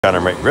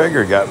Conor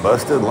McGregor got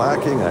busted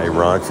liking a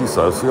raunchy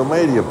social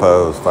media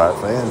post. Fight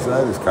fans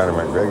noticed Conor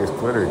McGregor's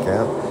Twitter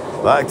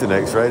account liked an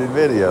X-rated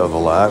video. The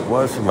like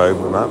was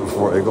removed, but not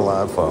before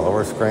eagle-eyed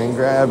follower screen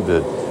grabbed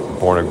it. The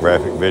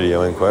pornographic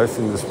video in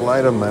question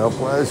displayed a male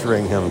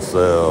pleasuring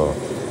himself.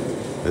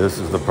 This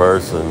is the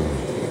person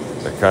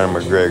that Conor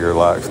McGregor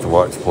likes to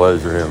watch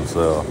pleasure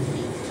himself.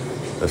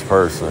 This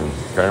person,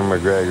 Conor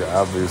McGregor,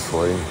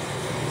 obviously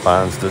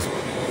finds this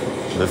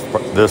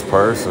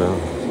person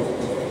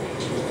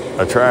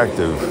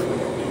attractive.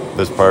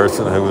 This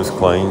person who was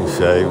clean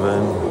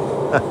shaven.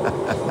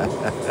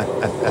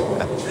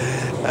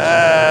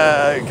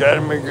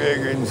 Conor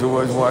McGregor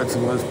enjoys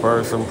watching this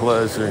person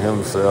pleasure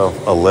himself,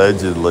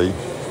 allegedly.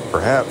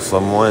 Perhaps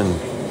someone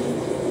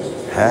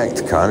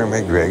hacked Conor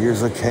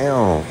McGregor's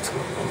account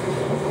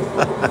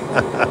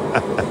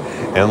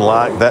and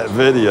liked that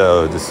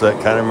video to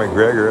set Conor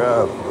McGregor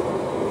up.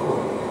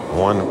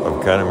 One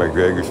of Conor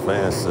McGregor's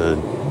fans said,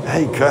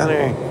 "Hey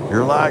Conor,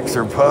 your likes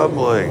are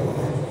public."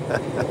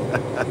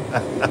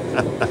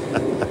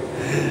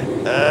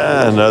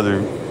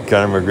 Another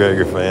Conor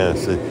McGregor fan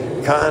said,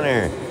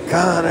 Conor,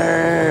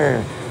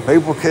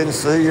 people can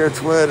see your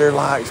Twitter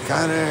likes,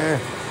 Conor.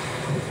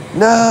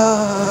 No,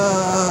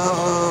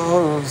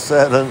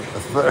 said a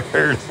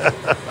third.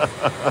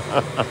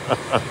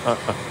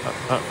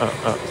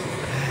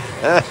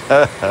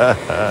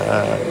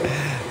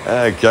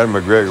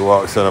 Conor McGregor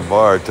walks in a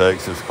bar,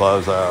 takes his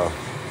clothes off.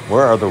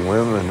 Where are the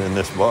women in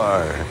this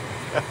bar?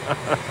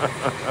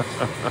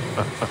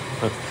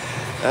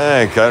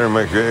 Conor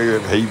McGregor,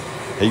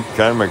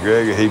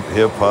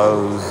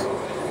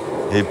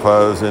 he'll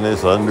pose in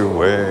his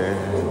underwear.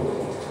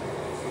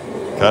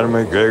 Conor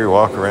McGregor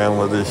walk around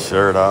with his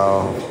shirt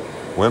off.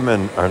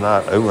 Women are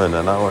not oohing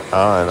and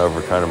ahhing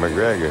over Conor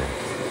McGregor.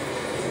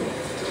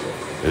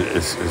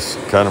 It's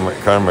Conor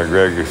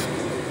McGregor's.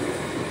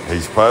 He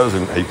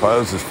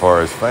poses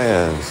for his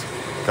fans.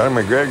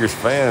 Conor McGregor's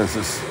fans,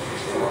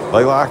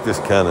 they like this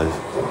kind of.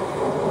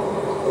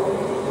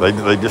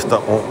 They just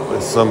don't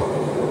want some.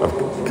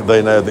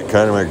 They know that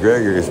Conor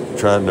McGregor is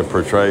trying to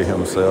portray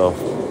himself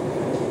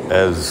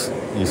as,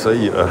 you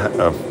see,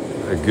 a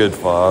good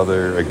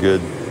father, a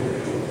good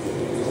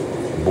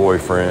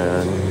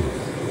boyfriend,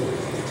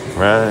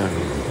 right?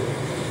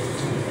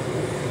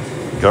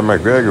 Conor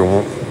McGregor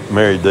won't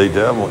marry D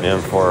Devil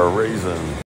in for a reason.